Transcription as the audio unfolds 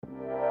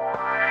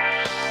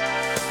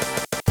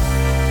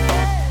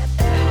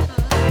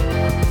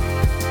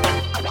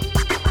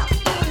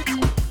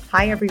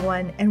Hi,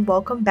 everyone, and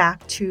welcome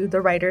back to The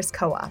Writers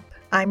Co-op.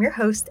 I'm your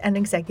host and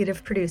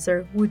executive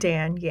producer,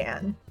 Woo-Dan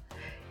Yan.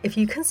 If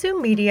you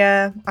consume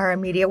media, are a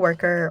media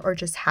worker, or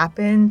just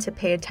happen to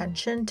pay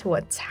attention to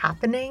what's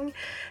happening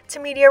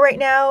to media right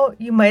now,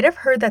 you might have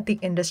heard that the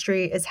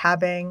industry is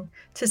having,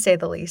 to say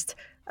the least,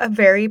 a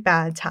very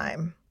bad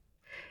time.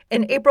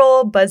 In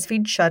April,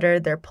 BuzzFeed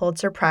shuttered their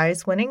Pulitzer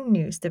Prize-winning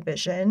news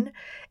division.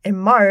 In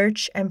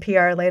March,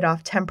 NPR laid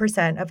off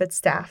 10% of its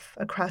staff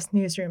across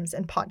newsrooms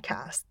and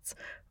podcasts.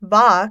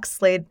 Vox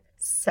laid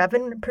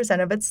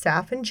 7% of its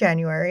staff in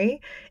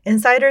January.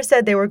 Insiders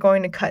said they were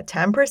going to cut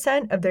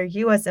 10% of their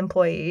U.S.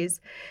 employees.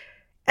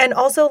 And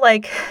also,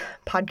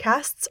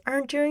 podcasts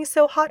aren't doing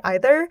so hot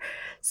either.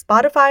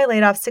 Spotify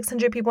laid off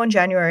 600 people in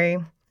January.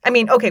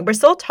 We're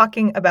still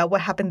talking about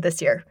what happened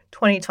this year,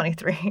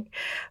 2023.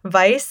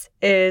 Vice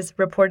is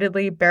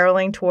reportedly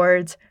barreling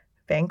towards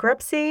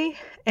bankruptcy.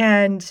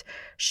 And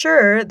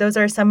sure, those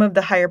are some of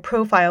the higher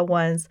profile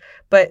ones,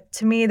 but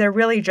to me, they're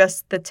really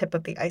just the tip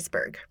of the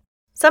iceberg.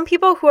 Some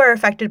people who are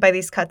affected by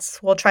these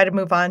cuts will try to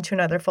move on to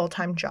another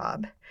full-time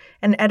job.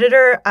 An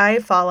editor I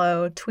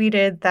follow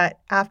tweeted that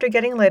after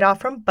getting laid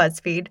off from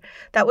BuzzFeed,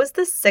 that was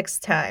the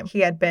 6th time he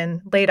had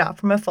been laid off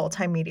from a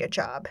full-time media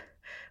job.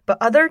 But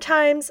other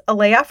times, a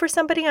layoff for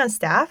somebody on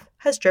staff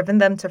has driven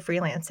them to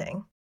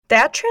freelancing.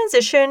 That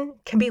transition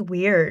can be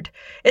weird,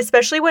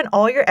 especially when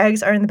all your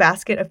eggs are in the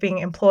basket of being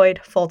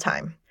employed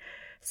full-time.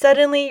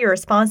 Suddenly, you're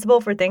responsible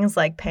for things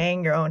like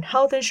paying your own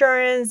health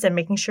insurance and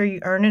making sure you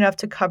earn enough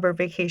to cover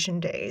vacation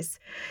days.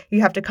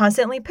 You have to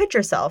constantly pitch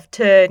yourself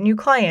to new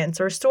clients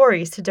or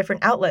stories to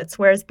different outlets,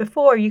 whereas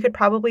before you could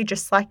probably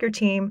just slack your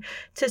team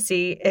to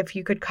see if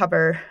you could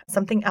cover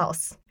something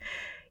else.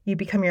 You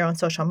become your own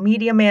social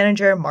media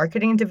manager,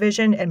 marketing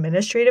division,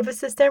 administrative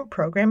assistant,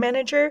 program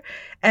manager,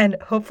 and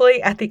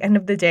hopefully at the end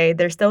of the day,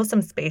 there's still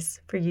some space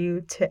for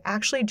you to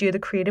actually do the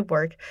creative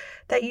work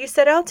that you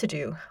set out to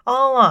do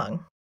all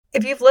along.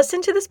 If you've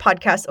listened to this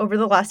podcast over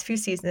the last few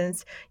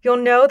seasons, you'll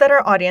know that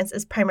our audience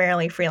is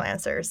primarily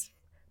freelancers.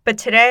 But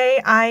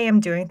today, I am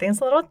doing things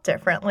a little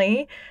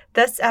differently.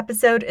 This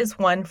episode is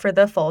one for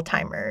the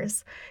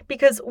full-timers,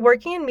 because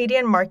working in media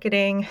and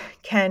marketing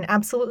can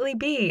absolutely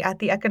be at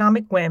the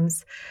economic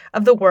whims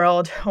of the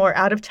world or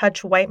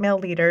out-of-touch white male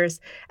leaders,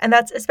 and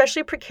that's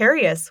especially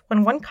precarious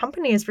when one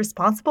company is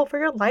responsible for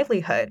your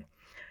livelihood.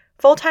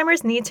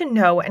 Full-timers need to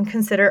know and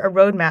consider a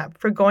roadmap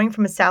for going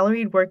from a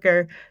salaried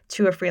worker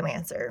to a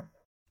freelancer.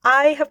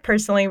 I have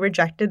personally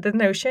rejected the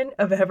notion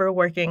of ever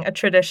working a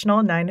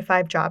traditional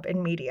 9-to-5 job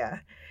in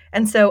media.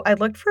 And so I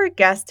looked for a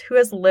guest who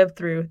has lived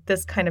through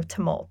this kind of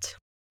tumult.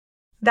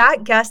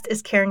 That guest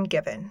is Karen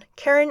Given.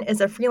 Karen is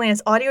a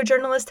freelance audio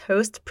journalist,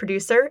 host,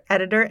 producer,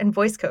 editor, and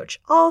voice coach,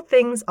 all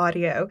things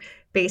audio,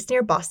 based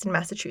near Boston,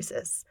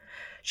 Massachusetts.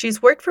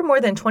 She's worked for more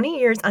than 20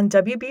 years on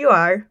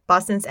WBUR,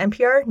 Boston's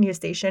NPR news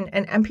station,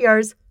 and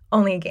NPR's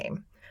Only a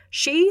Game.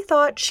 She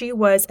thought she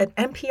was an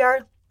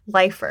NPR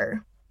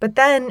lifer, but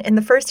then in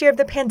the first year of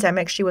the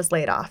pandemic, she was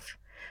laid off.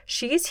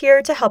 She's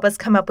here to help us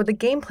come up with a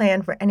game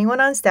plan for anyone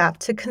on staff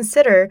to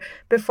consider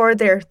before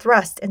they're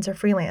thrust into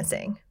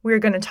freelancing. We're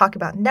going to talk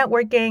about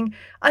networking,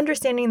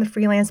 understanding the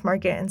freelance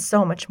market, and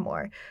so much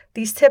more.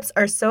 These tips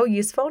are so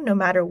useful no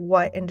matter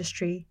what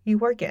industry you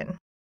work in.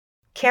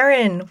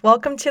 Karen,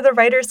 welcome to the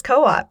Writers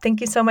Co-op.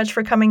 Thank you so much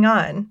for coming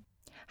on.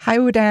 Hi,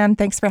 Woo-Dan.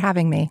 Thanks for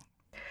having me.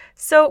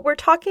 So we're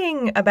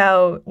talking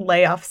about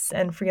layoffs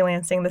and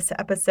freelancing this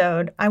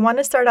episode. I want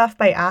to start off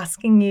by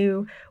asking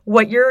you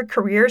what your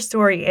career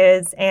story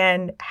is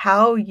and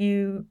how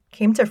you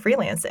came to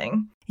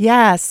freelancing.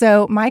 Yeah,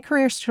 so my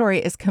career story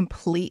is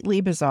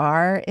completely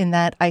bizarre in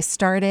that I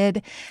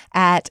started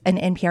at an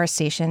NPR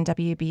station,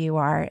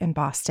 WBUR in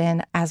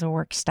Boston, as a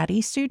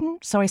work-study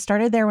student. So I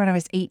started there when I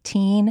was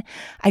 18.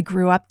 I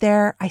grew up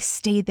there. I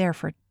stayed there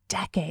for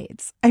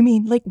decades.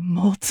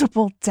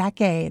 Multiple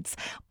decades,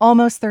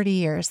 almost 30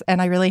 years. And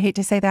I really hate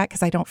to say that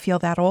because I don't feel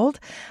that old.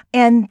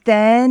 And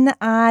then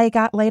I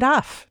got laid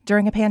off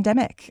during a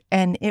pandemic,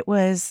 and it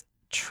was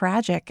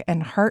tragic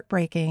and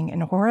heartbreaking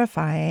and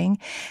horrifying.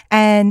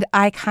 And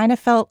I kind of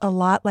felt a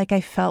lot like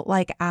I felt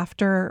like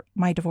after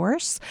my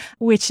divorce,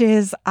 which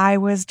is I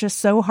was just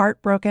so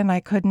heartbroken. I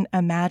couldn't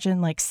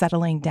imagine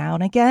settling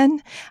down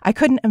again. I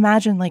couldn't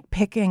imagine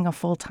picking a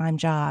full-time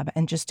job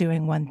and just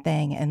doing one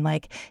thing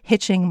and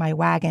hitching my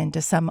wagon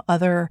to some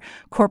other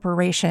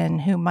corporation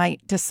who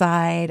might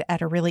decide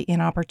at a really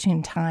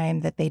inopportune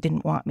time that they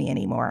didn't want me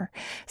anymore.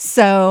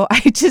 So I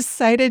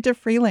decided to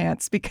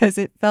freelance because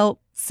it felt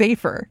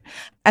safer.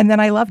 And then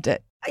I loved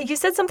it. You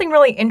said something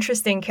really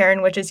interesting,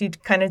 Karen, which is you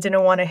kind of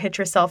didn't want to hitch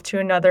yourself to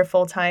another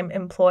full-time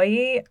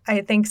employee.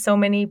 I think so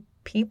many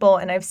people,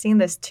 and I've seen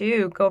this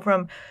too, go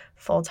from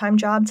full-time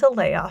job to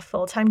layoff,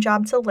 full-time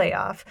job to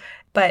layoff.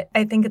 But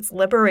I think it's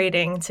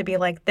liberating to be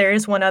like, there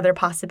is one other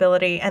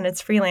possibility and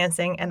it's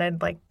freelancing, and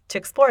I'd like to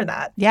explore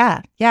that.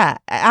 Yeah,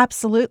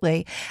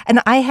 absolutely.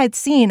 And I had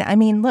seen, I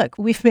mean, look,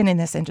 we've been in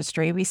this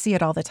industry. We see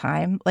it all the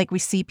time. Like we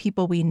see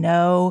people we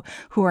know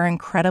who are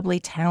incredibly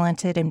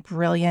talented and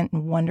brilliant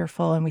and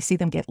wonderful, and we see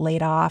them get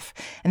laid off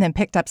and then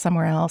picked up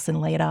somewhere else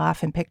and laid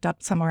off and picked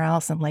up somewhere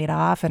else and laid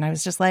off. And I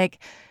was just like,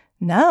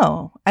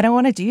 no, I don't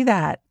want to do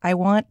that. I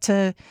want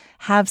to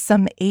have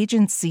some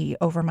agency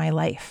over my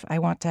life. I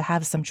want to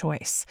have some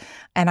choice.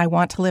 And I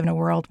want to live in a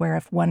world where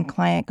if one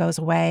client goes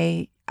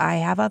away, I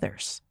have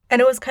others.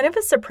 And it was kind of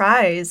a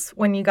surprise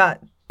when you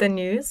got the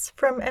news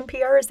from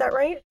NPR, is that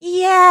right?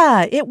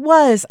 Yeah, it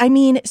was. I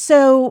mean,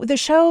 so the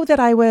show that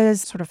I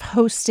was sort of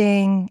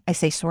hosting, I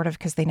say sort of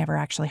because they never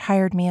actually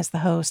hired me as the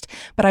host,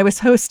 but I was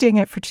hosting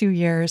it for 2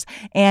 years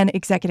and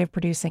executive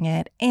producing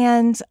it.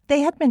 And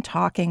they had been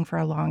talking for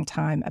a long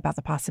time about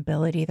the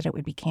possibility that it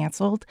would be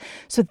canceled.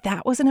 So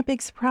that wasn't a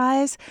big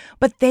surprise.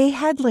 But they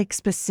had like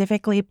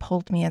specifically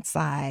pulled me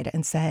aside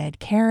and said,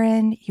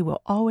 Karen, you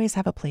will always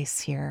have a place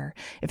here.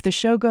 If the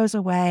show goes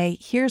away,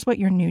 here's what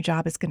your new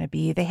job is going to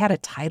be. They had a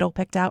title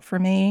picked out for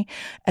me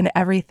and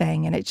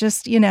everything. And it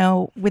just,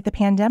 with the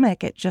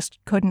pandemic, it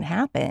just couldn't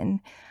happen.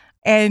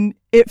 And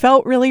it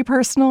felt really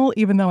personal,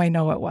 even though I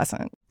know it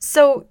wasn't.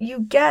 So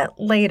you get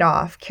laid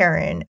off,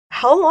 Karen.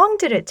 How long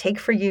did it take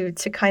for you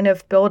to kind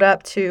of build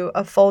up to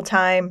a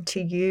full-time,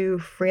 to you,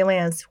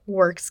 freelance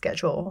work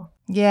schedule?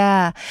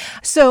 Yeah.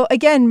 So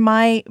again,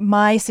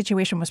 my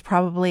situation was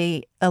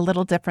probably a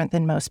little different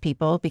than most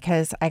people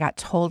because I got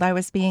told I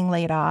was being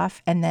laid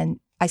off, and then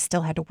I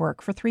still had to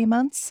work for 3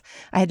 months.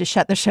 I had to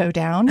shut the show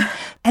down.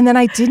 And then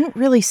I didn't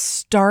really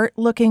start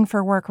looking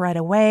for work right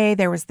away.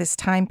 There was this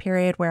time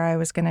period where I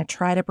was going to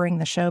try to bring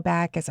the show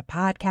back as a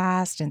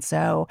podcast. And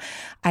so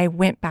I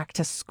went back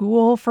to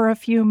school for a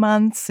few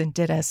months and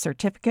did a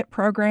certificate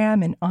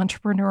program in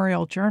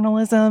entrepreneurial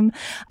journalism.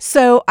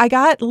 So I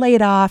got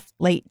laid off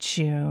late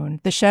June.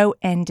 The show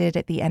ended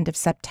at the end of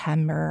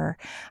September.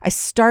 I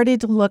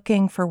started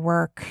looking for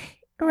work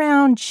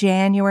around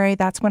January.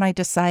 That's when I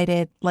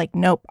decided, like,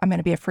 nope, I'm going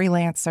to be a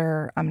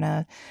freelancer. I'm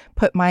going to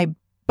put my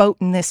boat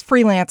in this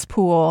freelance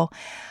pool.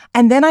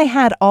 And then I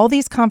had all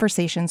these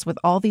conversations with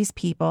all these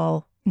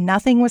people.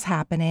 Nothing was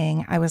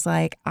happening. I was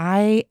like,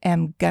 I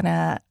am going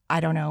to,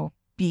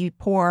 be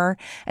poor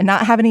and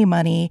not have any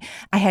money.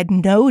 I had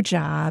no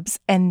jobs.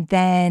 And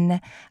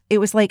then it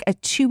was like a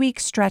 2-week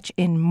stretch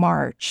in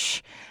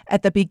March.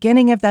 At the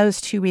beginning of those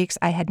 2 weeks,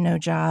 I had no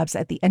jobs.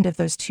 At the end of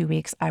those 2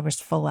 weeks, I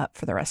was full up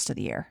for the rest of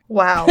the year.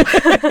 Wow.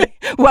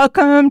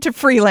 Welcome to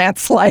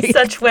freelance life.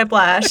 Such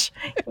whiplash.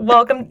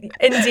 Welcome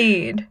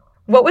indeed.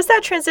 What was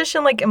that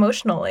transition like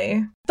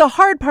emotionally? The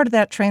hard part of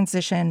that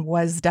transition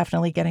was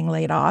definitely getting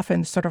laid off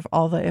and sort of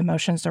all the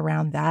emotions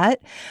around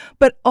that.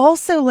 But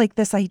also like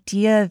this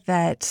idea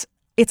that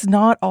it's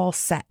not all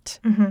set,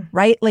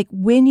 right? Like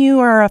when you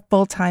are a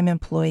full-time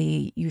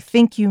employee, you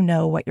think you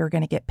know what you're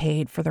going to get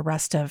paid for the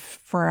rest of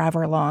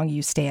forever long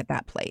you stay at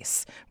that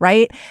place,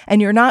 right?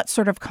 And you're not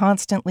sort of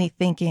constantly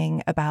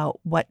thinking about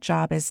what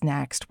job is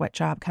next, what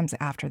job comes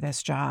after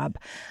this job.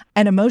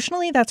 And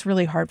emotionally, that's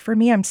really hard for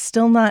me. I'm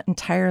still not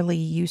entirely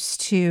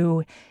used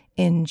to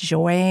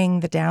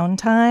enjoying the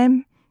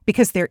downtime,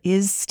 because there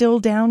is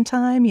still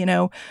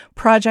downtime.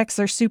 Projects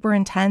are super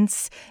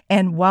intense.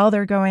 And while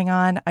they're going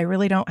on, I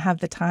really don't have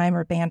the time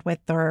or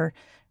bandwidth or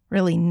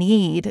really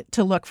need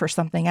to look for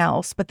something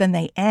else. But then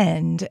they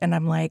end and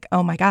I'm like,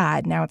 oh my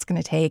God, now it's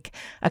going to take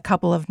a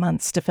couple of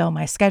months to fill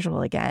my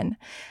schedule again.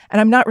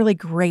 And I'm not really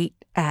great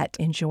at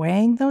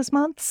enjoying those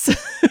months.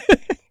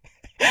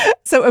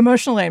 So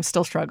emotionally, I'm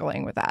still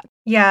struggling with that.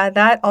 Yeah,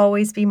 that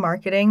always be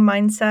marketing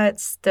mindset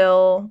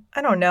still,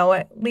 I don't know,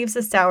 it leaves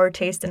a sour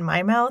taste in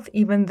my mouth,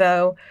 even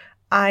though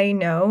I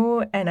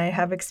know and I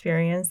have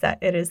experience that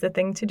it is the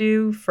thing to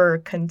do for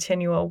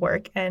continual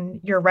work. And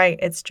you're right,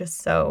 it's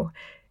just so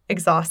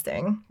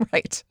exhausting.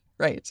 Right.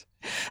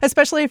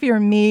 Especially if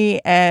you're me,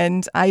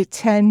 and I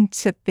tend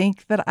to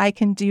think that I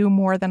can do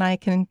more than I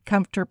can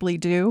comfortably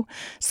do.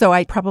 So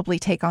I probably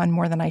take on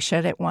more than I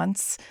should at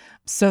once.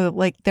 So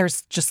like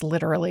there's just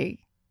literally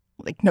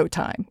like no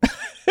time.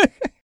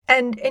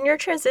 And in your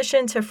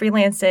transition to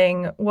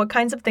freelancing, what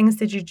kinds of things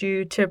did you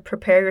do to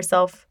prepare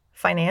yourself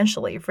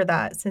financially for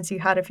that since you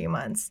had a few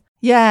months?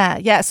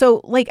 Yeah.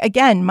 So like,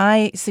 again,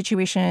 my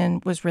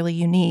situation was really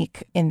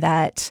unique in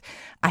that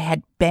I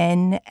had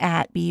been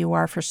at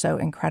BUR for so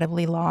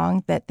incredibly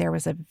long that there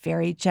was a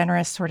very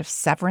generous sort of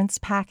severance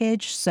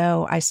package.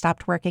 So I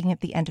stopped working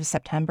at the end of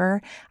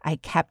September. I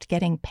kept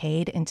getting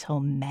paid until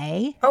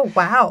May. Oh,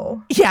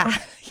 wow. Yeah.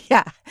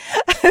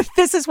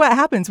 This is what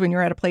happens when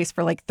you're at a place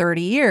for like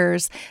 30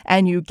 years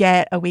and you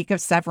get a week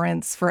of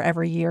severance for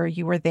every year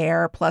you were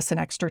there, plus an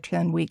extra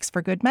 10 weeks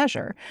for good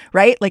measure,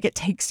 right? Like it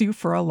takes you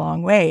for a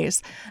long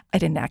ways. I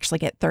didn't actually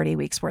get 30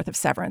 weeks worth of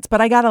severance, but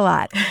I got a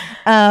lot.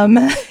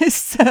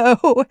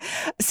 So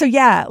So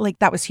yeah, like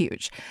that was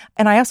huge.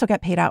 And I also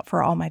got paid out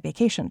for all my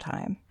vacation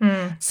time.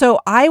 Mm. So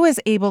I was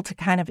able to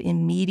kind of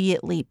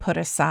immediately put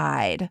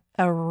aside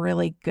a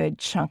really good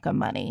chunk of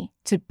money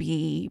to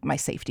be my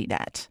safety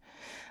net.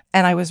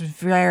 And I was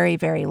very,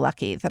 very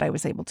lucky that I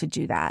was able to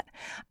do that.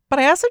 But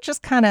I also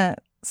just kind of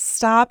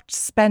stopped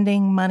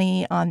spending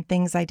money on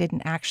things I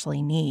didn't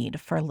actually need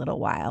for a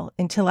little while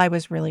until I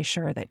was really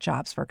sure that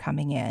jobs were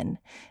coming in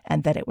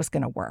and that it was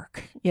going to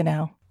work, you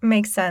know?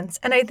 Makes sense.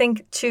 And I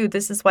think, too,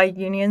 this is why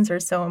unions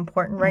are so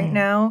important right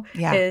now,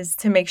 Yeah. is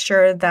to make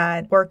sure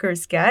that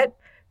workers get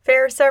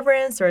fair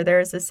severance, or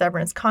there's a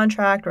severance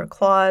contract or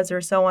clause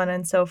or so on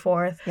and so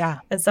forth. Yeah.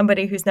 As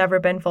somebody who's never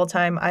been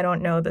full-time, I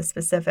don't know the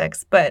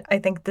specifics, but I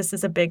think this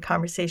is a big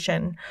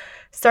conversation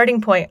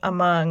starting point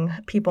among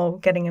people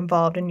getting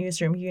involved in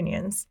newsroom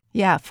unions.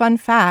 Yeah. Fun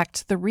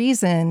fact, the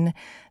reason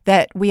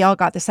that we all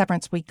got the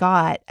severance we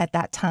got at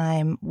that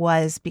time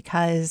was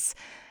because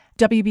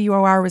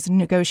WBUR was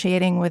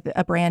negotiating with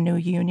a brand new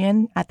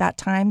union at that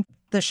time.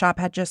 The shop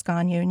had just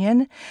gone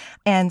union.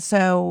 And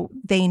so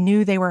they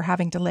knew they were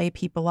having to lay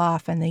people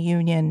off, and the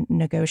union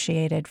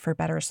negotiated for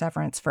better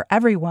severance for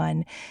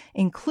everyone,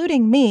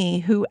 including me,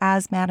 who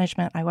as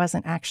management, I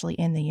wasn't actually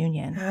in the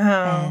union. Oh.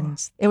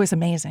 And it was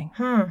amazing.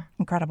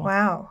 Incredible.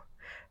 Wow.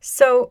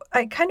 So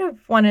I kind of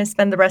want to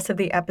spend the rest of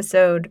the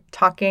episode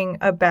talking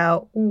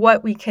about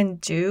what we can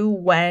do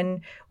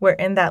when we're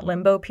in that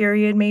limbo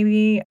period,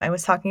 maybe. I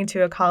was talking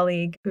to a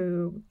colleague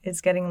who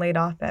is getting laid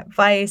off at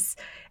Vice,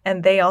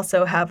 and they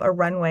also have a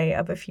runway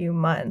of a few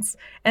months.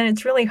 And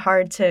it's really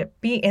hard to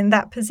be in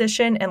that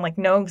position and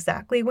know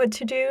exactly what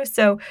to do.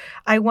 So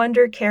I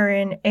wonder,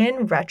 Karen,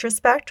 in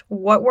retrospect,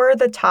 what were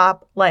the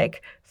top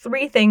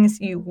 3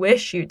 things you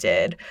wish you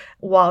did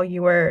while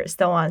you were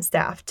still on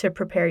staff to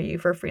prepare you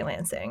for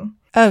freelancing?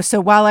 Oh, so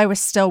while I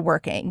was still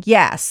working.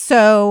 Yeah.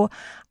 So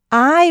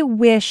I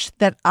wish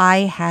that I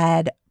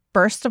had,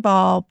 first of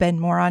all, been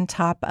more on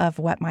top of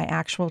what my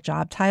actual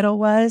job title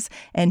was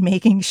and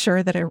making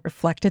sure that it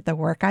reflected the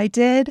work I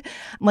did.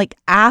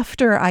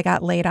 After I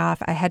got laid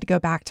off, I had to go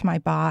back to my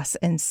boss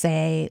and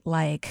say,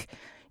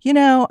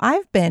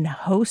 I've been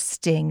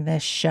hosting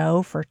this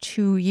show for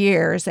 2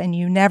 years and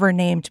you never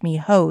named me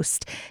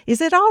host.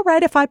 Is it all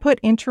right if I put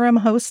interim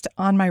host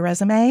on my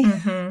resume?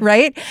 Mm-hmm.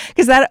 Right?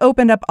 Because that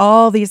opened up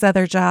all these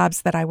other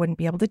jobs that I wouldn't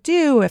be able to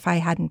do if I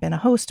hadn't been a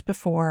host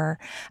before.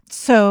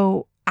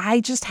 So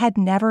I just had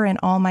never in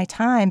all my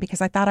time,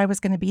 because I thought I was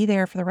going to be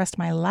there for the rest of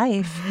my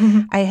life,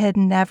 I had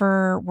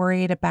never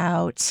worried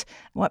about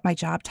what my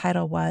job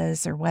title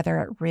was or whether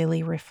it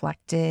really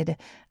reflected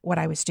what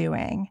I was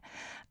doing.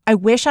 I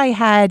wish I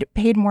had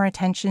paid more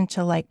attention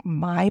to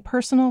my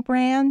personal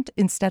brand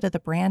instead of the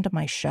brand of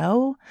my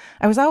show.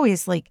 I was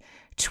always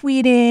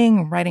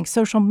tweeting, writing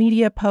social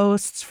media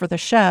posts for the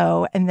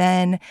show. And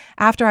then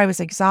after I was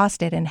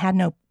exhausted and had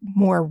no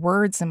more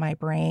words in my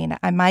brain,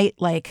 I might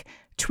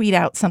tweet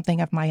out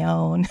something of my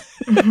own.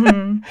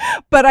 Mm-hmm.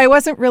 But I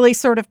wasn't really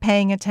sort of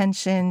paying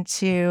attention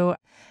to,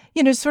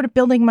 sort of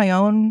building my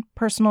own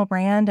personal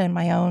brand and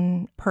my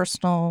own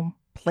personal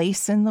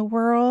place in the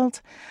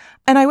world.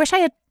 And I wish I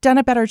had done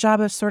a better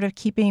job of sort of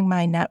keeping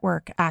my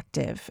network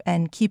active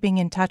and keeping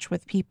in touch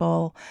with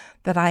people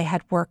that I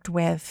had worked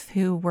with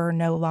who were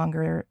no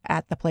longer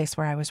at the place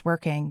where I was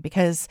working,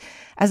 because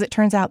as it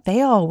turns out,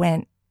 they all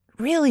went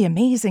really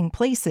amazing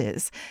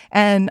places.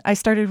 And I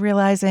started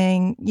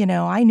realizing,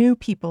 I knew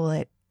people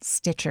at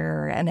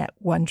Stitcher and at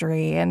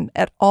Wondery and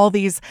at all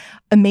these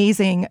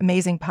amazing,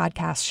 amazing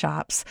podcast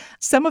shops.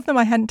 Some of them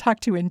I hadn't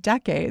talked to in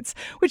decades,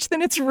 which then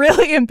it's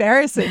really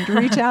embarrassing to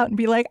reach out and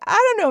be like, I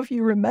don't know if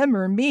you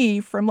remember me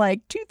from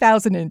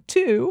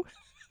 2002.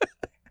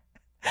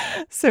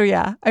 So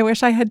yeah, I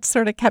wish I had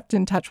sort of kept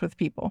in touch with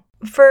people.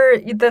 For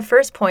the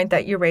first point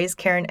that you raised,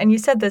 Karen, and you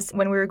said this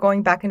when we were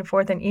going back and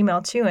forth in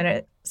email too, and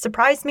it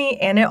surprised me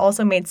and it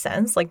also made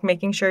sense,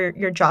 making sure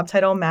your job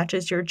title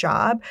matches your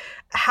job.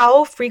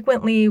 How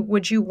frequently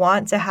would you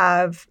want to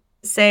have,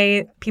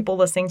 say people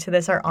listening to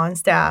this are on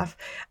staff,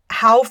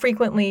 how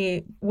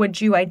frequently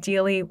would you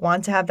ideally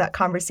want to have that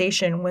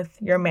conversation with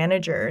your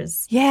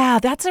managers? Yeah,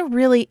 that's a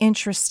really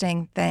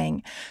interesting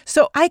thing.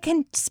 So I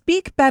can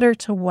speak better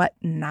to what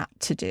not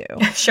to do.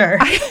 Sure.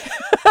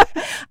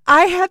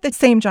 I had the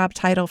same job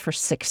title for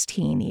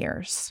 16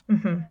 years.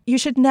 Mm-hmm. You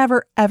should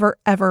never, ever,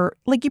 ever,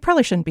 you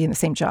probably shouldn't be in the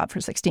same job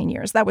for 16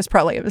 years. That was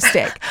probably a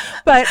mistake.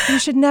 But you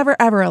should never,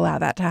 ever allow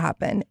that to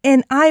happen.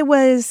 And I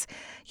was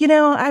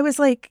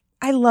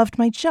I loved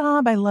my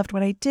job. I loved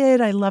what I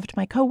did. I loved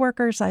my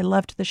coworkers. I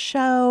loved the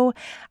show.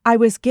 I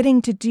was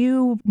getting to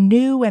do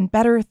new and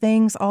better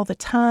things all the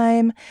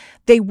time.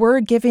 They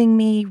were giving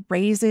me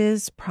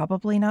raises,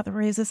 probably not the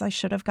raises I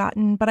should have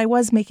gotten, but I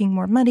was making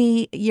more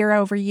money year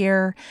over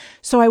year.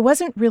 So I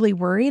wasn't really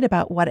worried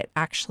about what it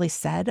actually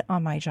said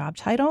on my job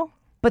title.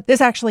 But this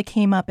actually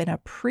came up in a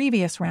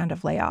previous round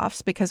of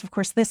layoffs because, of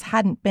course, this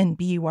hadn't been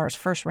BUR's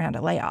first round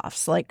of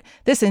layoffs.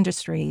 This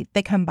industry,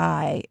 they come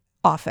by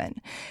often.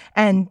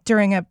 And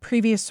during a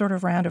previous sort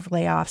of round of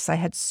layoffs, I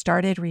had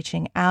started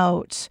reaching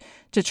out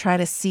to try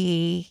to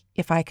see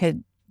if I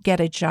could get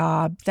a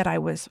job that I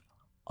was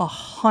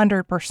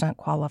 100%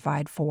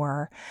 qualified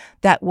for,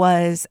 that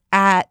was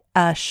at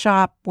a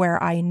shop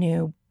where I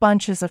knew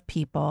bunches of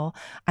people.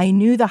 I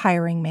knew the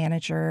hiring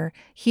manager.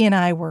 He and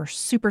I were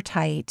super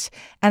tight.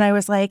 And I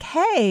was like,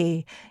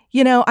 hey,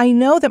 I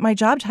know that my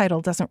job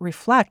title doesn't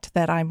reflect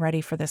that I'm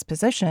ready for this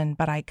position,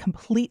 but I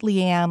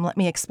completely am. Let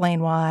me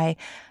explain why.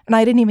 And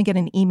I didn't even get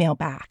an email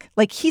back.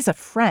 Like, he's a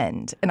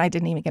friend, and I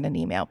didn't even get an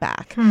email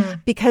back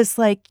because,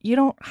 like, you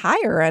don't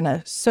hire an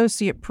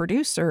associate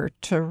producer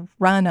to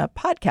run a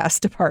podcast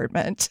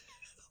department.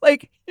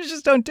 Like, you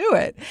just don't do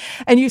it.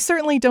 And you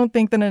certainly don't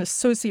think that an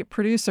associate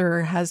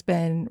producer has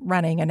been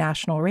running a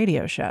national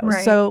radio show.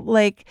 Right. So,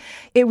 like,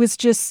 it was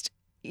just,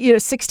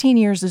 16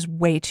 years is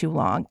way too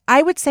long.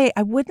 I would say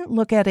I wouldn't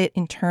look at it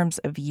in terms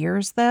of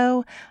years,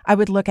 though. I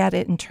would look at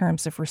it in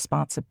terms of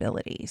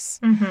responsibilities.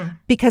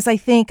 Because I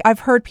think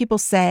I've heard people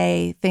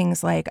say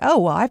things like, oh,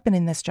 well, I've been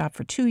in this job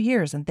for 2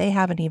 years and they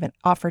haven't even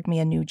offered me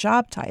a new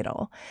job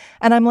title.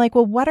 And I'm like,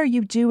 well, what are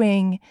you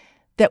doing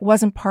that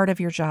wasn't part of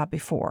your job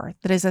before,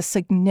 that is a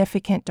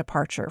significant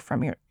departure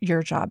from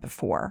your job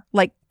before?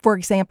 Like, for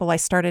example, I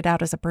started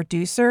out as a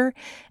producer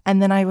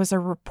and then I was a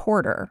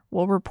reporter.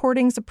 Well,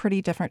 reporting's a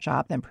pretty different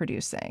job than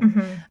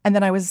producing. And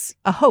then I was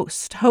a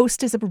host.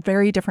 Host is a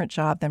very different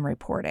job than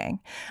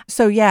reporting.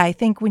 So yeah, I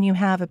think when you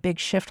have a big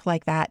shift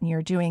like that and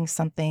you're doing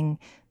something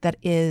that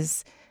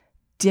is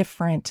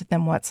different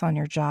than what's on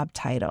your job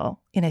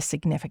title in a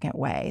significant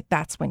way,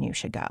 that's when you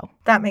should go.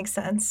 That makes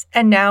sense.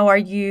 And now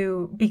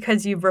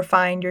because you've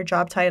refined your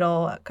job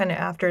title kind of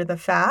after the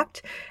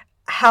fact,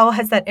 how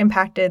has that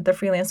impacted the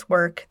freelance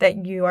work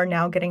that you are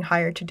now getting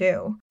hired to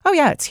do? Oh,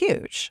 yeah, it's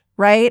huge,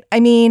 right? I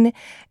mean,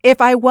 if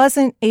I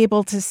wasn't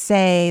able to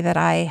say that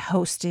I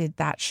hosted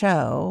that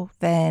show,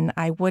 then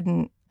I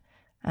wouldn't,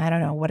 I don't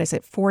know,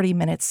 40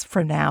 minutes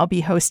from now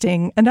be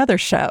hosting another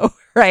show,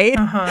 right?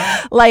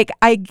 Like,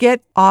 I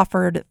get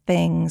offered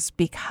things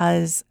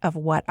because of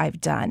what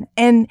I've done.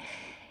 And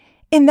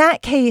in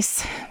that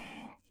case,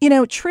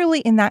 truly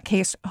in that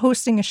case,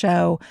 hosting a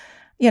show,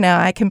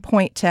 I can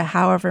point to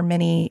however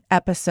many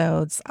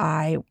episodes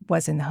I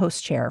was in the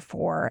host chair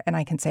for, and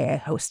I can say I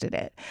hosted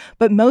it.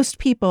 But most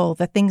people,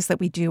 the things that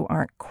we do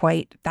aren't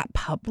quite that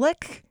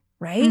public,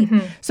 right?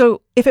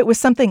 So if it was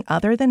something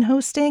other than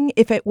hosting,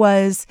 if it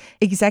was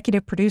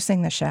executive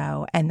producing the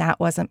show and that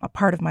wasn't a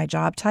part of my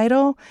job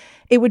title,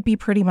 it would be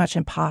pretty much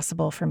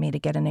impossible for me to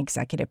get an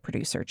executive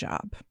producer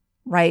job,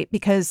 right?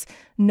 Because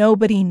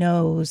nobody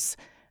knows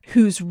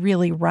who's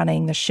really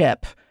running the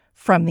ship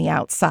from the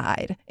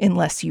outside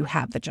unless you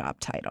have the job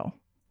title.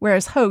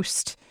 Whereas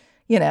host,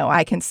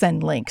 I can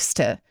send links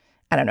to,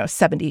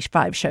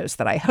 75 shows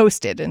that I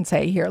hosted and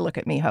say, here, look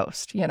at me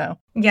host, Yeah,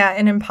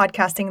 and in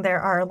podcasting, there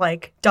are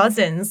like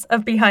dozens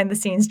of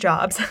behind-the-scenes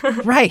jobs.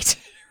 Right.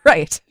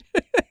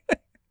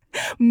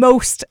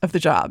 Most of the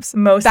jobs.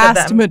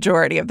 Vast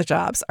majority of the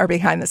jobs are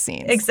behind the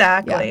scenes.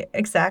 Exactly.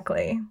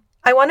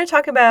 I want to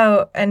talk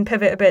about and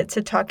pivot a bit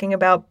to talking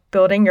about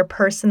building your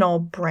personal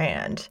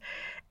brand.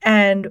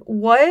 And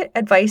what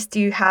advice do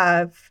you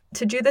have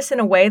to do this in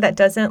a way that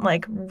doesn't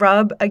like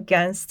rub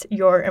against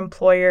your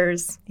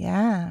employer's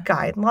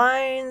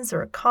guidelines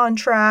or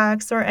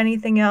contracts or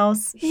anything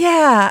else?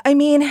 Yeah. I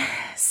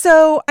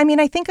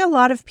think a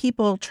lot of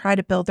people try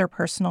to build their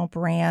personal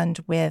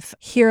brand with,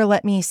 here,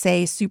 let me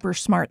say super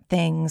smart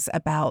things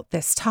about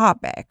this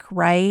topic,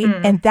 right?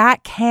 And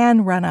that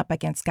can run up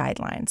against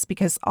guidelines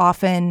because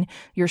often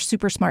your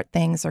super smart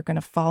things are going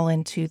to fall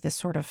into this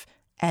sort of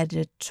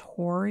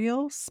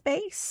editorial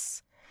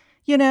space,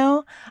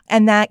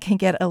 and that can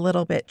get a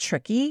little bit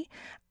tricky.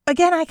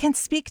 Again, I can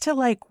speak to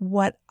like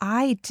what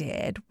I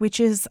did, which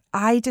is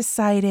I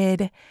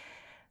decided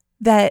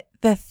that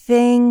the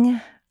thing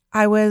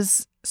I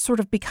was sort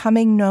of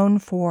becoming known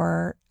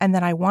for and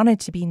that I wanted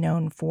to be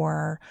known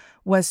for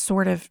was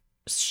sort of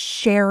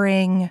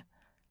sharing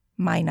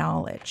my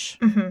knowledge,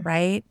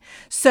 right?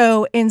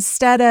 So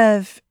instead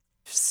of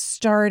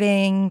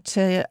starting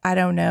to,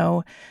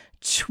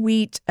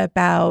 tweet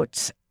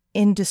about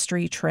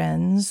industry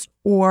trends,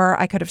 or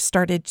I could have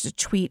started to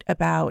tweet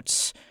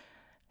about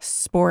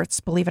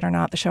sports. Believe it or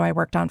not, the show I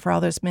worked on for all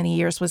those many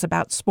years was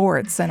about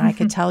sports, and I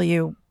could tell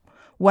you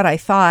what I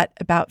thought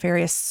about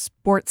various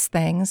sports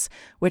things,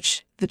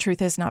 which the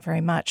truth is not very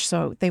much,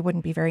 so they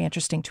wouldn't be very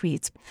interesting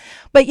tweets.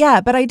 But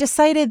I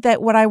decided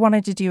that what I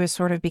wanted to do is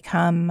sort of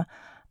become,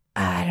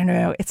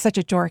 it's such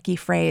a dorky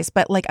phrase,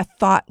 but like a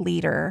thought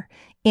leader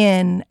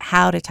in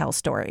how to tell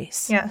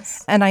stories.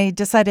 Yes. And I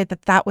decided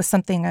that that was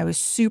something I was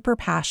super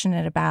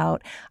passionate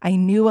about. I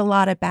knew a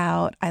lot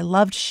about. I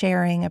loved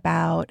sharing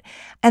about.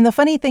 And the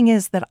funny thing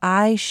is that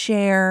I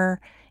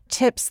share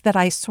tips that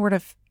I sort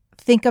of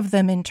think of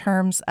them in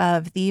terms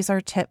of these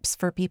are tips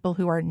for people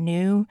who are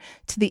new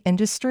to the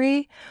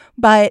industry.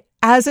 But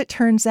as it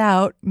turns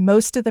out,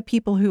 most of the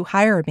people who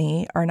hire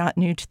me are not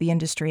new to the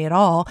industry at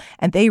all,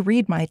 and they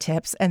read my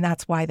tips, and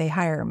that's why they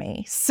hire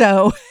me.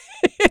 So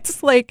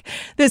it's like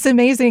this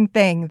amazing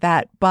thing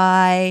that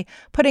by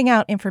putting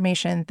out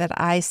information that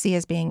I see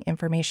as being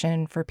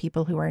information for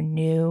people who are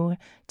new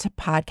to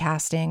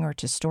podcasting or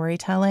to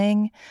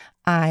storytelling,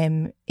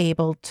 I'm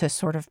able to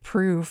sort of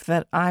prove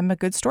that I'm a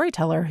good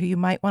storyteller who you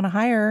might want to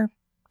hire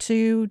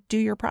to do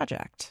your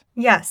project.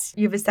 Yes,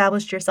 you've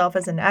established yourself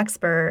as an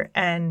expert,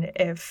 and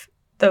if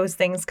those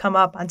things come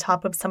up on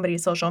top of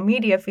somebody's social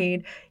media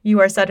feed, you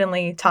are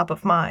suddenly top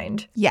of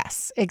mind.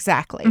 Yes,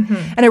 exactly.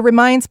 And it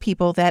reminds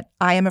people that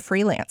I am a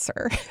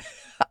freelancer.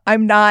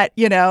 I'm not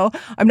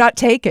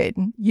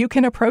taken. You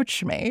can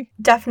approach me.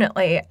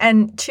 Definitely.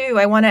 And two,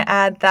 I want to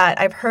add that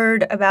I've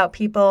heard about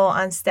people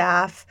on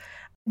staff.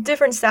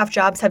 Different staff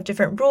jobs have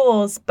different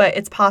rules, but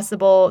it's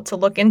possible to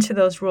look into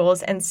those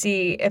rules and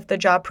see if the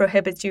job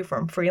prohibits you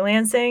from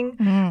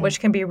freelancing, which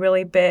can be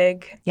really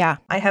big. Yeah.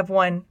 I have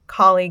one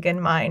colleague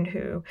in mind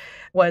who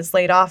was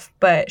laid off,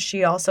 but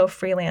she also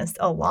freelanced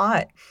a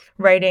lot,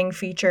 writing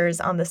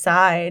features on the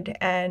side.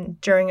 And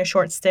during a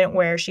short stint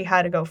where she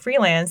had to go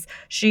freelance,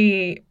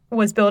 she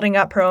was building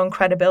up her own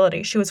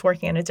credibility. She was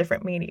working in a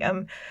different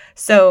medium.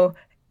 So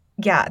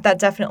yeah, that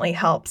definitely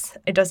helps.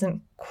 It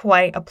doesn't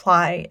quite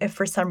apply if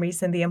for some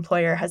reason the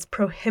employer has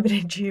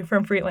prohibited you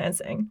from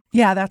freelancing.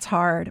 Yeah, that's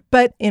hard.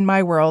 But in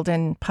my world,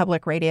 in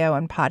public radio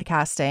and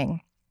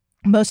podcasting,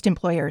 most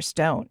employers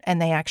don't, and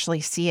they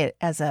actually see it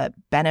as a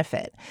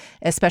benefit,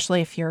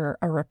 especially if you're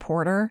a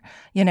reporter.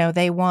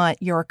 They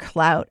want your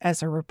clout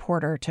as a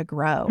reporter to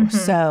grow.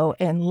 So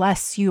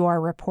unless you are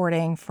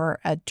reporting for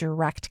a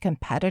direct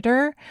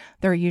competitor,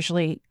 they're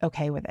usually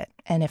okay with it.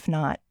 And if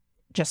not,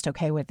 just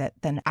okay with it,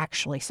 then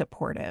actually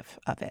supportive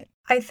of it.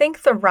 I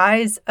think the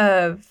rise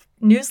of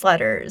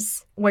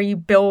newsletters, where you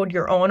build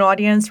your own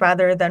audience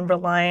rather than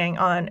relying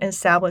on an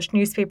established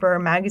newspaper or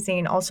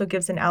magazine, also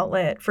gives an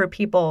outlet for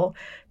people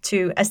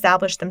to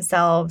establish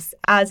themselves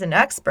as an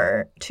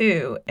expert,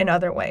 too, in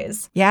other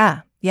ways.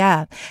 Yeah.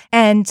 Yeah.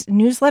 And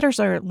newsletters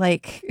are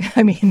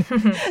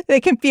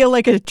they can feel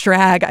like a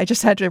drag. I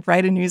just had to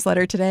write a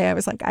newsletter today. I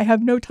was like, I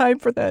have no time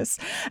for this.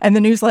 And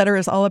the newsletter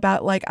is all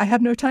about I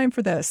have no time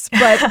for this.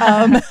 But,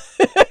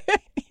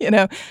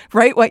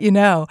 write what you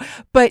know.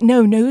 But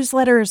no,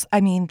 newsletters,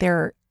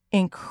 they're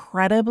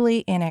incredibly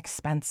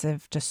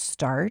inexpensive to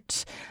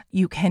start.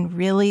 You can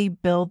really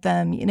build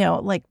them,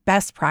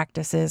 best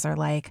practices are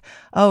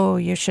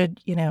you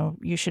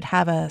should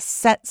have a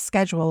set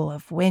schedule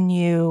of when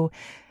you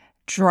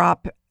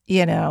drop,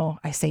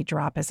 I say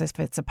drop as if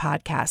it's a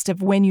podcast,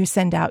 of when you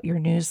send out your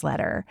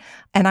newsletter.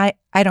 And I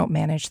don't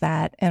manage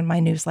that. And my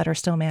newsletter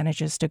still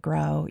manages to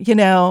grow,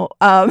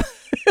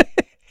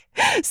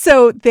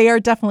 So they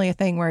are definitely a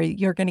thing where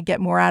you're going to get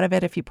more out of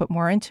it if you put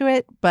more into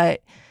it,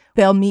 but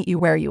they'll meet you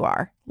where you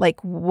are.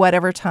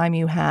 Whatever time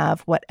you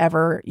have,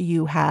 whatever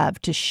you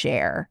have to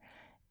share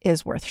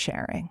is worth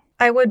sharing.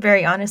 I would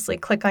very honestly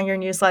click on your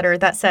newsletter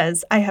that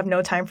says, I have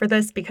no time for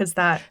this, because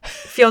that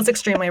feels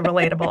extremely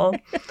relatable.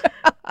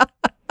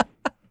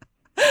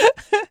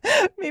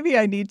 Maybe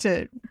I need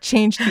to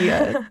change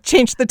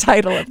the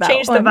title of that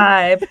Change one. the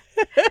vibe.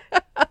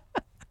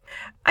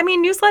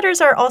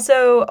 Newsletters are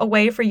also a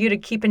way for you to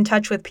keep in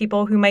touch with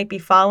people who might be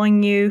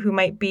following you, who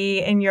might be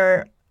in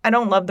your, I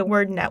don't love the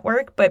word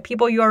network, but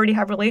people you already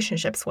have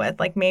relationships with.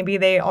 Maybe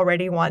they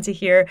already want to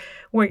hear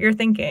what you're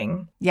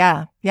thinking.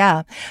 Yeah.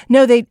 Yeah.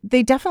 No, they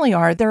definitely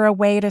are. They're a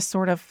way to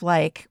sort of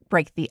break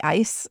the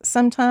ice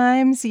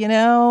sometimes,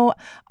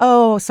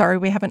 Oh, sorry,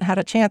 we haven't had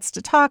a chance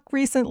to talk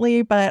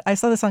recently, but I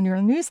saw this on your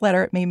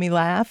newsletter. It made me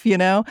laugh,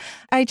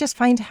 I just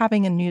find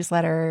having a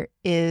newsletter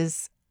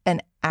is an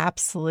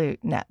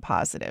absolute net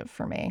positive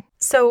for me.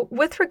 So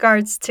with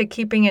regards to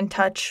keeping in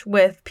touch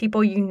with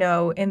people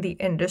in the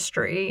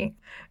industry,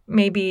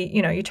 maybe,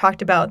 you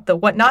talked about the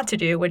what not to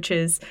do, which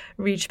is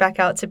reach back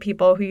out to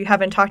people who you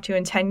haven't talked to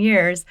in 10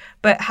 years.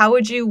 But how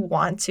would you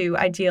want to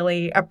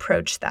ideally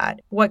approach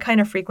that? What kind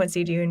of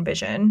frequency do you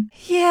envision?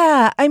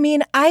 Yeah,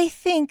 I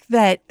think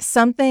that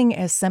something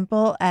as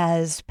simple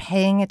as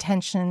paying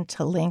attention to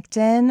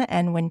LinkedIn,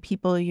 and when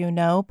people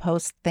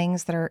post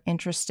things that are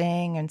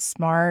interesting and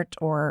smart,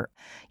 or,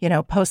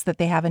 post that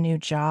they have a new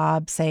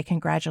job, say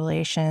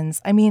congratulations.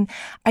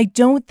 I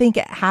don't think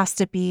it has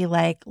to be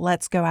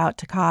let's go out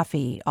to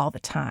coffee all the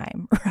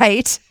time,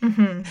 right?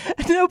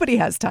 Nobody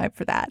has time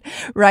for that,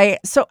 right?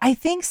 So I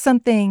think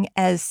something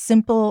as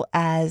simple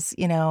as,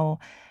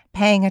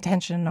 paying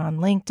attention on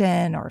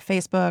LinkedIn or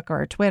Facebook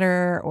or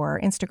Twitter or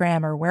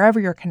Instagram or wherever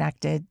you're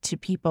connected to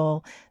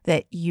people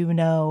that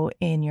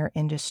in your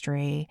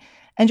industry,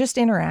 and just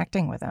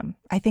interacting with them.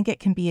 I think it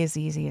can be as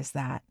easy as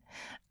that.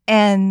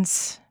 And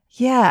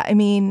yeah,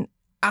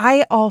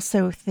 I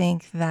also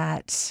think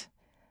that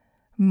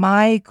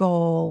my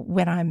goal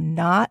when I'm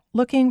not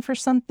looking for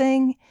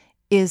something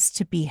is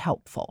to be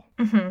helpful,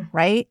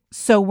 right?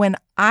 So when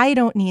I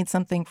don't need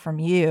something from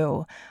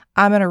you,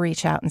 I'm going to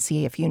reach out and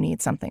see if you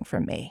need something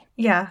from me.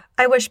 Yeah,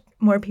 I wish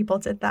more people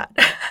did that.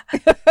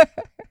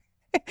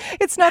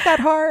 It's not that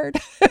hard.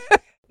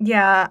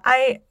 Yeah,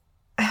 I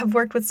have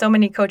worked with so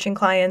many coaching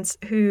clients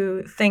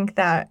who think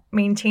that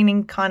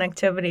maintaining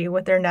connectivity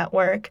with their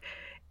network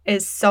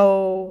is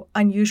so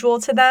unusual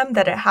to them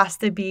that it has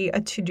to be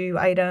a to-do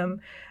item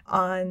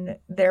on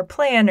their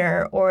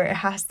planner, or it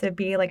has to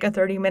be like a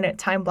 30-minute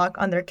time block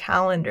on their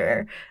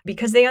calendar,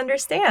 because they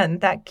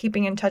understand that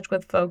keeping in touch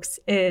with folks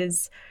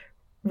is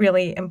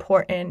really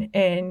important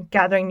in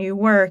gathering new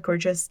work or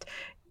just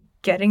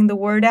getting the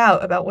word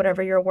out about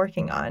whatever you're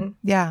working on.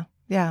 Yeah,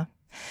 yeah.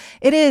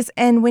 It is.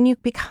 And when you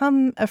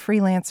become a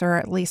freelancer, or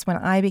at least when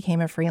I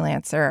became a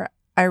freelancer,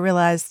 I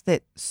realized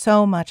that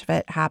so much of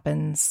it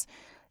happens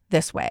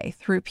this way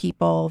through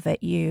people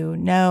that you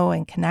know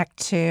and connect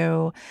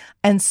to.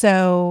 And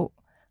so,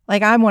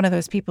 like, I'm one of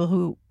those people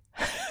who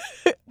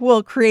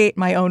will create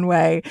my own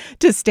way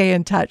to stay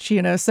in touch,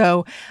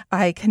 So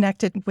I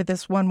connected with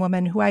this one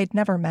woman who I'd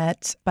never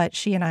met, but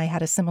she and I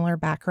had a similar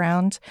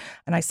background.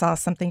 And I saw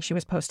something she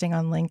was posting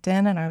on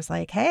LinkedIn, and I was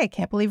like, hey, I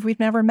can't believe we've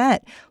never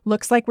met.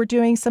 Looks like we're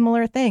doing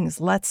similar things.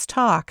 Let's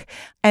talk.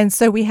 And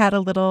so we had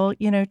a little,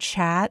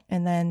 chat.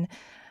 And then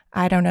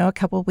I don't know, a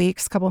couple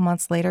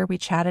months later, we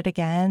chatted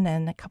again.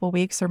 And a couple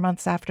weeks or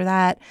months after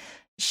that,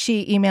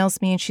 she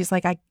emails me and she's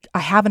like, I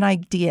have an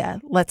idea.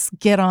 Let's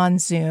get on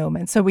Zoom.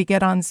 And so we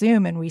get on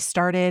Zoom and we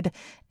started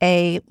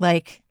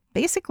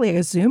basically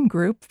a Zoom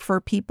group for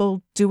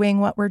people doing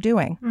what we're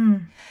doing,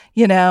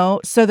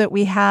 so that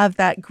we have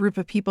that group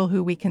of people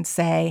who we can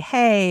say,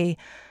 hey,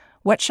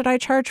 what should I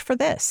charge for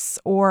this?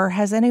 Or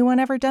has anyone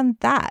ever done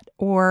that?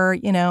 Or,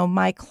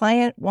 my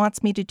client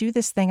wants me to do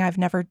this thing I've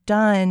never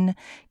done.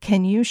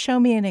 Can you show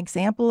me an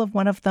example of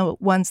one of the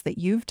ones that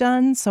you've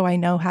done so I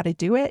know how to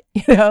do it?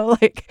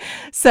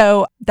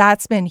 So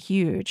that's been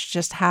huge.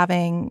 Just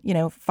having,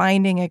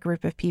 finding a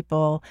group of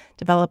people,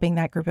 developing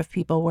that group of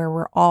people where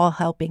we're all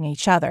helping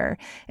each other.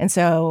 And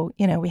so,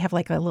 we have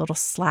like a little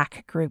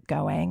Slack group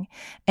going.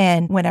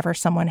 And whenever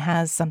someone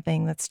has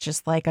something that's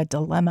just like a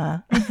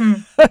dilemma,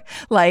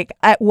 like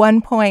at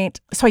one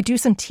point, so I do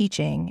some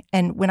teaching.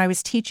 And when I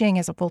was teaching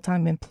as a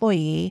full-time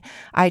employee,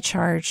 I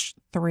charged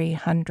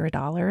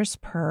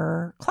 $300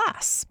 per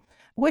class,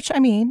 which, I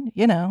mean,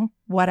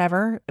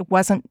 whatever. It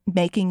wasn't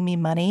making me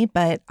money,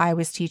 but I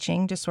was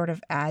teaching to sort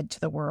of add to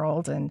the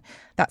world and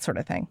that sort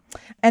of thing.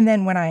 And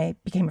then when I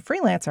became a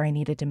freelancer, I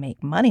needed to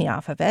make money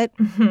off of it.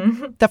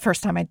 The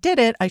first time I did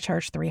it, I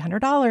charged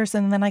 $300.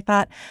 And then I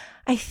thought,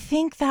 I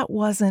think that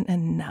wasn't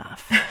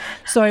enough.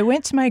 So I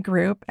went to my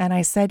group and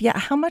I said, yeah,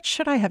 how much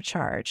should I have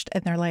charged?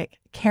 And they're like,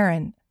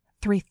 Karen,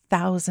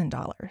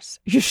 $3,000.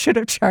 You should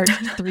have charged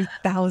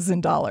 $3,000.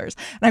 And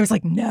I was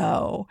like,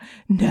 no.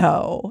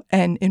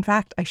 And in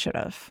fact, I should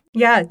have.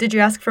 Yeah. Did you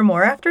ask for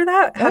more after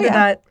that? How did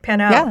that pan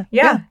out?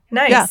 Yeah.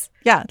 Nice.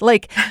 Yeah.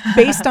 Like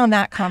based on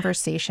that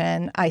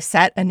conversation, I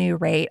set a new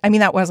rate. I mean,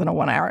 that wasn't a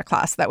 1-hour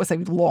class. That was a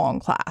long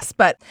class,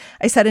 but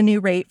I set a new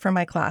rate for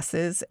my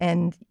classes.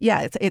 And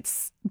yeah,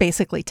 it's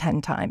basically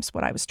 10 times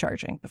what I was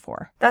charging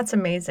before. That's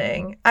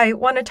amazing. I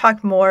want to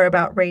talk more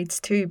about rates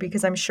too,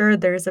 because I'm sure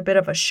there's a bit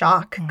of a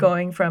shock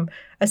going from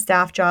a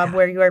staff job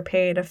where you are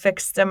paid a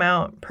fixed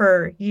amount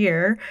per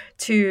year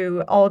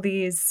to all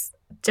these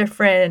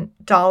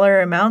different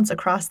dollar amounts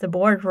across the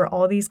board for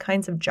all these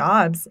kinds of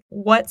jobs.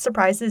 What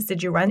surprises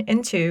did you run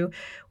into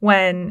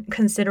when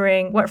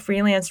considering what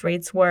freelance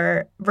rates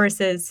were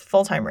versus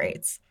full-time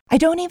rates? I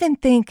don't even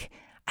think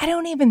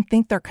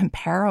they're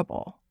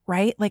comparable,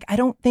 right? Like, I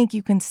don't think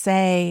you can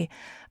say,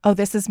 oh,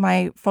 this is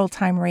my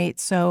full-time rate,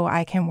 so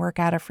I can work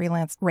out a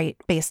freelance rate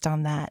based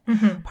on that.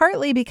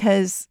 Partly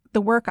because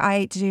the work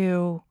I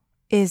do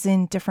is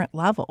in different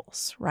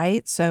levels,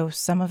 right? So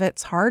some of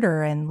it's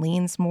harder and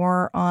leans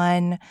more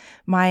on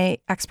my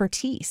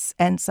expertise,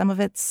 and some of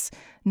it's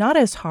not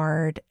as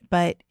hard,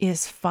 but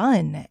is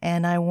fun.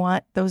 And I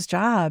want those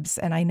jobs.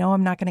 And I know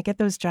I'm not going to get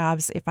those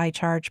jobs if I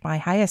charge my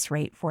highest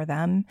rate for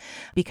them,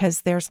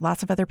 because there's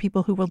lots of other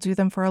people who will do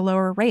them for a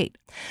lower rate.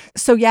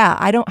 So yeah,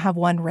 I don't have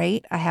one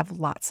rate. I have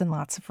lots and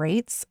lots of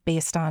rates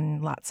based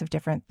on lots of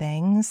different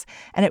things.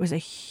 And it was a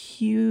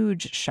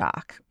huge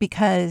shock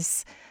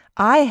because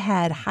I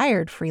had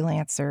hired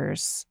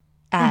freelancers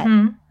at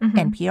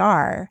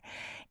NPR,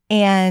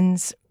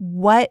 and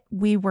what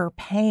we were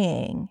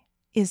paying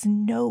is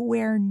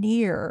nowhere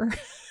near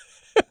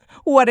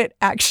what it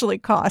actually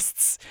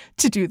costs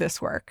to do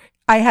this work.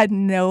 I had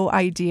no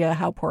idea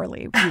how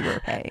poorly we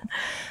were paying.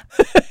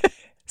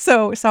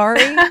 So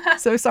sorry to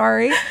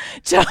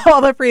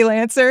all the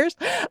freelancers.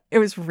 It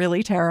was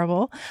really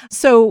terrible.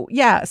 So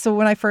yeah, so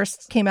when I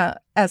first came out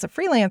as a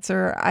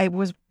freelancer, I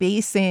was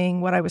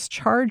basing what I was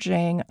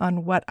charging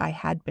on what I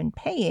had been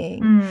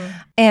paying.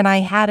 And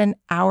I had an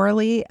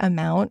hourly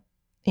amount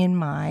in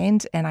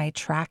mind, and I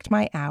tracked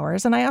my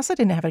hours. And I also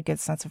didn't have a good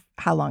sense of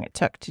how long it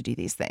took to do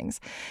these things.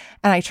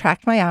 And I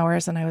tracked my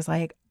hours, and I was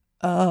like,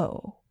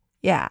 oh,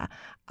 yeah,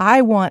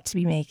 I want to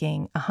be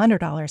making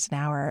 $100 an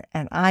hour,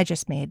 and I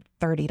just made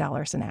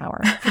 $30 an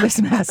hour for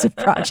this massive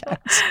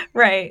project.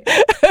 Right.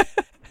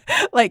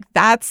 Like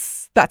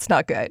that's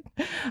not good.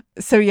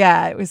 So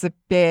yeah, it was a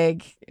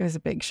big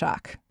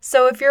shock.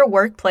 So if your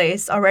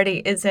workplace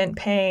already isn't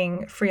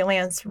paying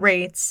freelance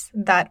rates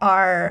that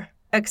are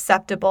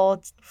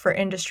acceptable for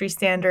industry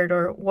standard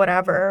or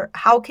whatever,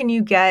 how can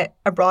you get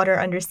a broader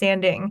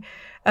understanding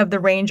of the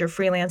range of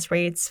freelance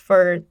rates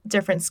for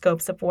different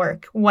scopes of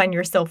work when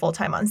you're still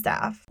full-time on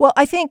staff? Well,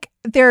 I think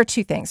there are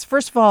two things.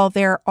 First of all,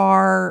 there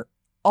are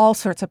all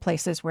sorts of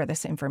places where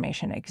this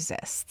information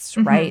exists,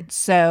 right?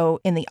 So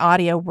in the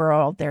audio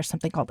world, there's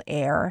something called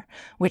AIR,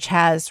 which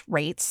has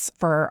rates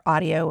for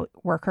audio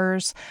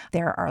workers.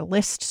 There are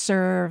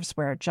listservs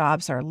where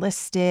jobs are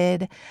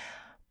listed.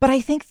 But I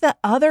think the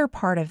other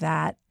part of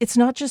that, it's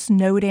not just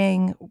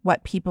noting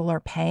what people are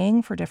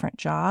paying for different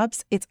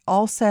jobs. It's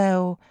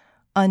also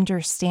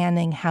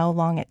understanding how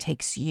long it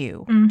takes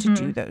you to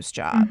do those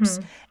jobs.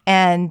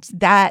 And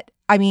that,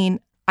 I mean,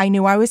 I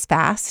knew I was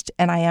fast,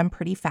 and I am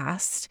pretty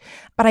fast,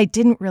 but I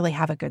didn't really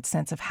have a good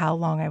sense of how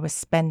long I was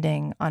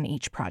spending on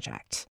each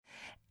project.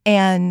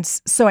 And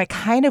so I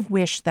kind of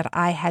wish that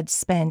I had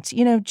spent,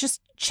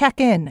 just check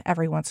in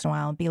every once in a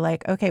while and be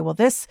like, okay, well,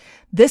 this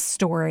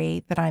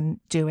story that I'm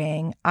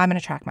doing, I'm going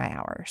to track my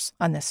hours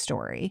on this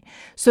story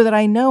so that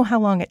I know how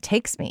long it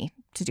takes me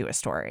to do a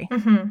story.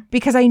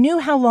 Because I knew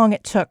how long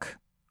it took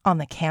on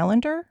the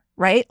calendar,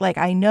 right? Like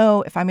I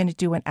know if I'm going to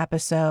do an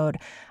episode,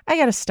 I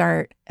got to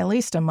start at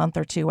least a month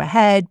or two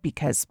ahead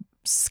because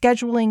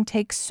scheduling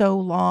takes so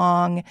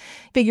long.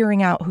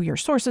 Figuring out who your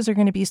sources are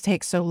going to be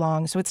takes so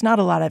long. So it's not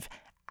a lot of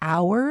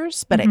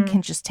hours, but it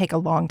can just take a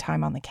long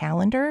time on the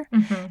calendar.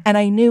 And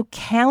I knew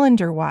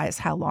calendar-wise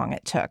how long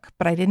it took,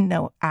 but I didn't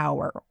know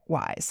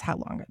hour-wise how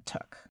long it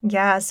took.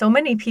 Yeah, so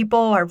many people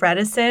are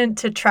reticent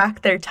to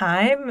track their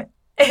time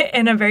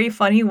in a very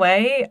funny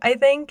way, I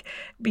think,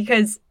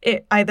 because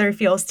it either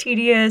feels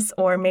tedious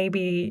or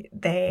maybe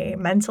they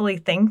mentally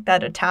think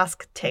that a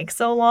task takes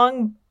so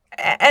long.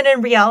 And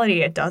in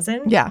reality, it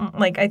doesn't. Yeah.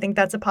 Like, I think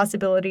that's a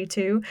possibility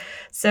too.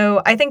 So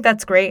I think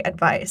that's great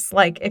advice.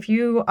 Like, if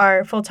you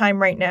are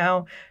full-time right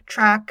now,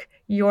 track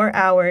your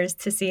hours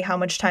to see how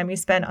much time you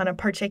spend on a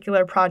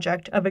particular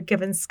project of a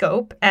given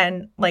scope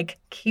and, like,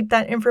 keep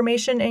that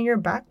information in your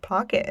back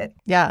pocket.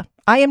 Yeah.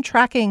 I am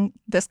tracking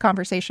this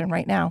conversation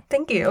right now.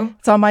 Thank you.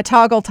 It's on my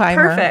toggle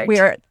timer. Perfect. We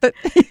are,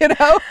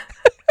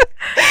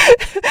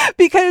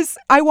 because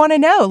I want to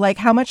know, like,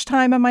 how much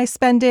time am I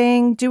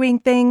spending doing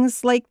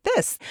things like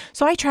this?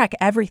 So I track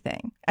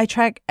everything. I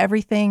track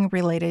everything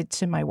related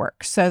to my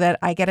work so that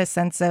I get a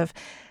sense of,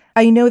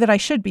 I know that I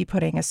should be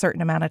putting a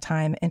certain amount of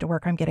time into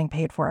work I'm getting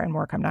paid for and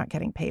work I'm not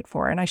getting paid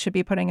for. And I should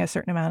be putting a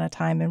certain amount of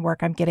time in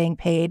work I'm getting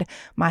paid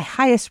my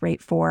highest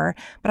rate for.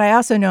 But I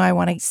also know I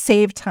want to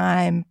save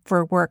time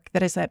for work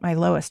that is at my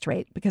lowest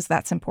rate because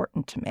that's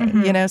important to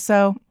me,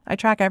 so I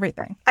track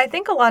everything. I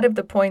think a lot of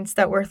the points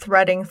that we're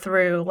threading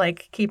through,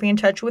 like keeping in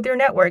touch with your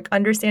network,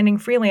 understanding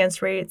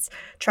freelance rates,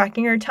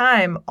 tracking your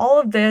time, all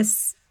of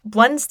this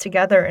blends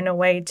together in a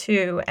way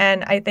too.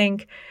 And I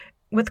think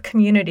with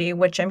community,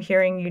 which I'm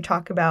hearing you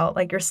talk about,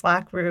 like your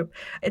Slack group,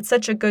 it's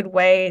such a good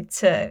way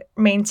to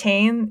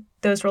maintain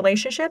those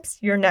relationships,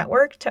 your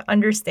network, to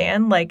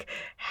understand like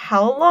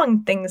how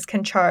long things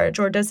can charge,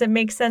 or does it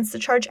make sense to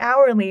charge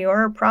hourly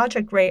or a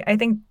project rate? I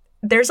think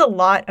there's a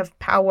lot of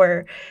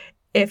power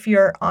if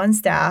you're on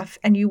staff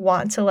and you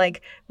want to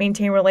like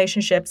maintain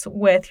relationships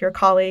with your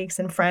colleagues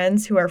and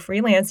friends who are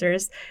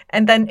freelancers.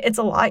 And then it's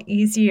a lot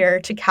easier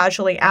to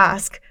casually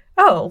ask,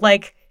 oh,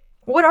 like,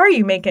 what are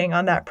you making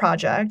on that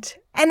project?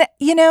 And,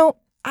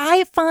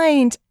 I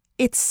find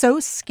it's so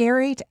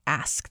scary to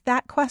ask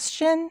that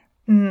question,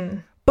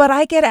 but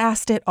I get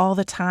asked it all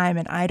the time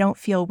and I don't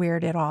feel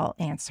weird at all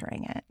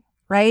answering it,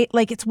 right?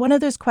 Like it's one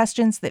of those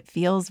questions that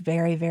feels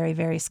very, very,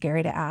 very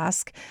scary to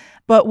ask.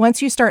 But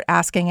once you start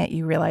asking it,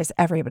 you realize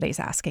everybody's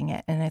asking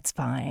it and it's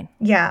fine.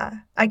 Yeah,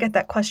 I get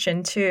that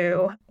question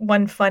too.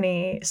 One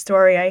funny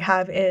story I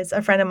have is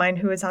a friend of mine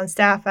who was on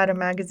staff at a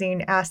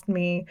magazine asked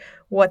me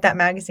what that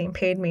magazine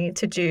paid me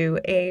to do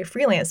a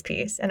freelance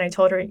piece. And I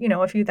told her,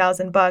 a few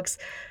 $1,000,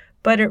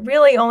 but it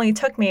really only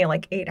took me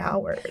like 8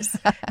 hours.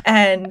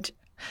 And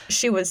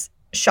she was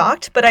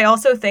shocked. But I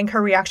also think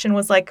her reaction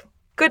was like,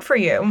 good for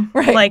you.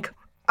 Right. Like,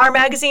 our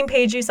magazine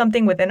paid you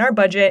something within our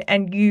budget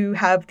and you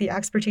have the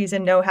expertise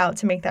and know-how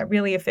to make that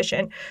really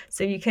efficient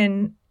so you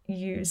can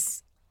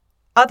use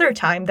other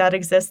time that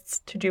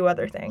exists to do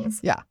other things.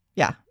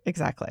 Yeah,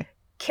 exactly.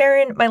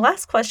 Karen, my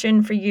last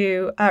question for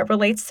you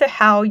relates to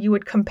how you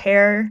would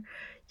compare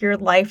your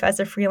life as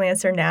a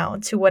freelancer now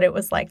to what it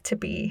was like to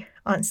be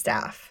on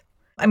staff.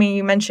 I mean,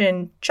 you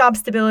mentioned job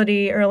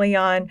stability early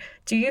on.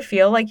 Do you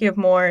feel like you have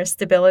more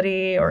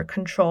stability or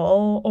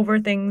control over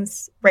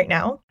things right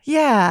now?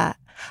 Yeah.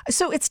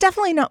 So it's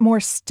definitely not more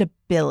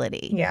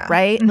stability,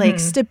 right? Mm-hmm. Like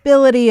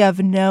stability of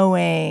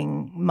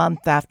knowing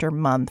month after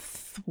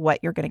month what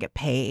you're going to get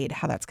paid,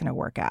 how that's going to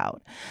work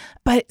out.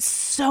 But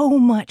so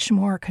much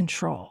more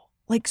control,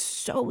 like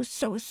so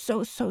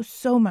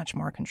much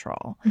more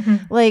control.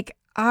 Mm-hmm. Like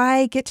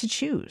I get to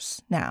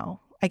choose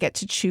now. I get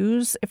to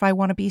choose if I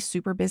want to be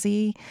super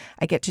busy.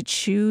 I get to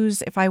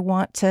choose if I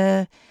want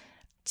to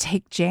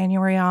take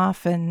January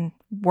off and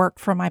work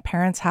from my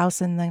parents'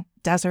 house in the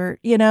desert.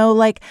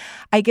 Like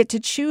I get to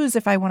choose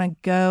if I want to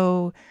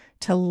go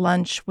to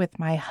lunch with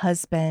my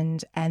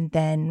husband and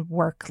then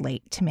work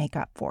late to make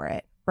up for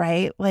it.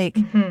 Right? Like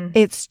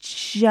it's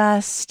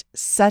just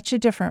such a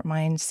different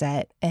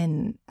mindset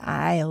and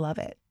I love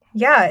it.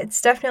 Yeah,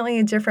 it's definitely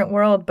a different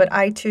world, but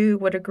I too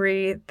would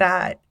agree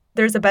that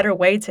there's a better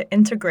way to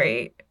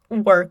integrate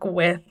work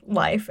with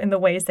life in the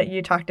ways that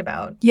you talked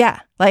about. Yeah.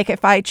 Like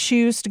if I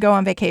choose to go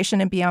on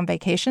vacation and be on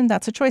vacation,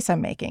 that's a choice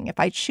I'm making. If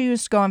I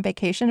choose to go on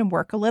vacation and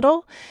work a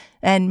little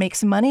and make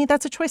some money,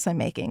 that's a choice I'm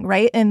making,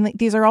 right? And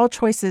these are all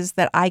choices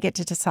that I get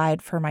to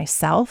decide for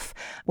myself.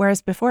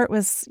 Whereas before it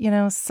was,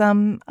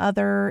 some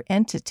other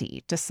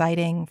entity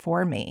deciding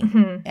for me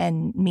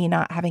and me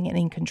not having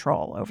any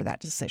control over that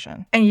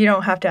decision. And you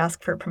don't have to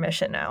ask for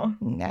permission now.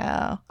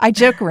 No. I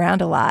joke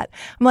around a lot.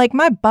 I'm like,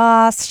 my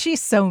boss,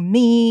 she's so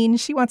mean.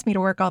 She wants me to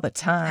work all the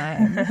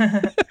time.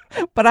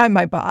 But I'm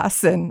my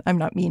boss and I'm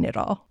not mean at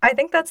all. I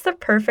think that's the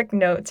perfect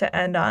note to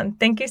end on.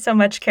 Thank you so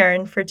much,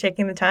 Karen, for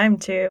taking the time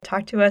to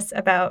talk to us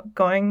about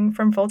going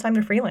from full-time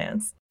to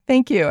freelance.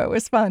 Thank you. It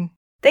was fun.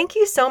 Thank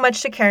you so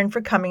much to Karen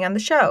for coming on the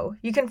show.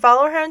 You can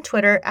follow her on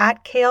Twitter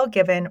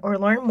 @KLGiven or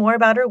learn more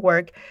about her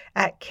work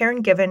at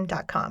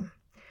karengiven.com.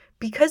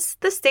 Because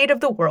the state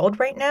of the world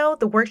right now,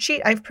 the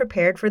worksheet I've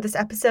prepared for this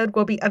episode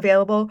will be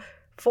available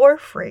for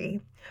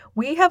free.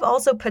 We have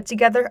also put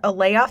together a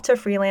layoff to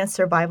freelance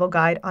survival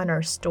guide on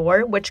our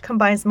store, which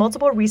combines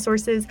multiple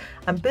resources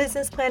on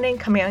business planning,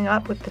 coming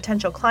up with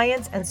potential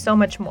clients, and so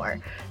much more.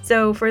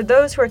 So for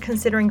those who are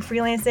considering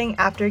freelancing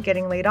after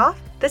getting laid off,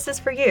 this is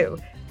for you.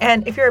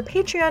 And if you're a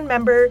Patreon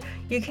member,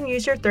 you can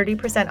use your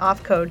 30%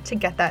 off code to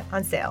get that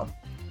on sale.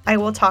 I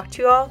will talk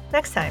to you all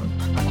next time.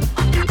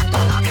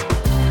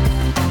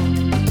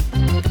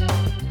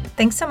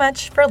 Thanks so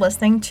much for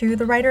listening to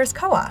The Writers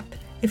Co-op.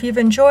 If you've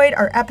enjoyed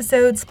our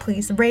episodes,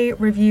 please rate,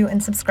 review,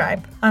 and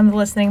subscribe on the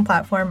listening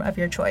platform of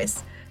your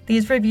choice.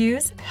 These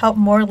reviews help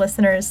more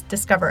listeners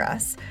discover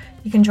us.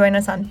 You can join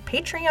us on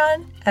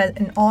Patreon at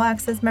an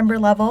all-access member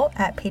level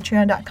at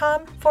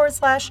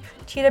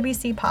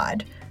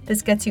patreon.com/TWCpod.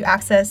 This gets you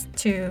access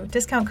to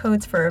discount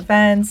codes for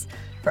events,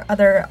 for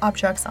other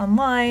objects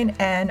online,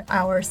 and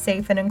our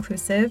safe and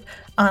inclusive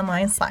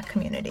online Slack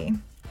community.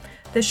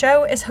 The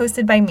show is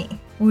hosted by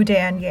me, Woo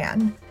Dan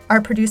Yan.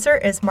 Our producer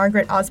is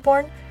Margaret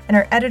Osborne, and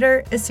our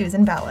editor is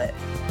Susan Ballett.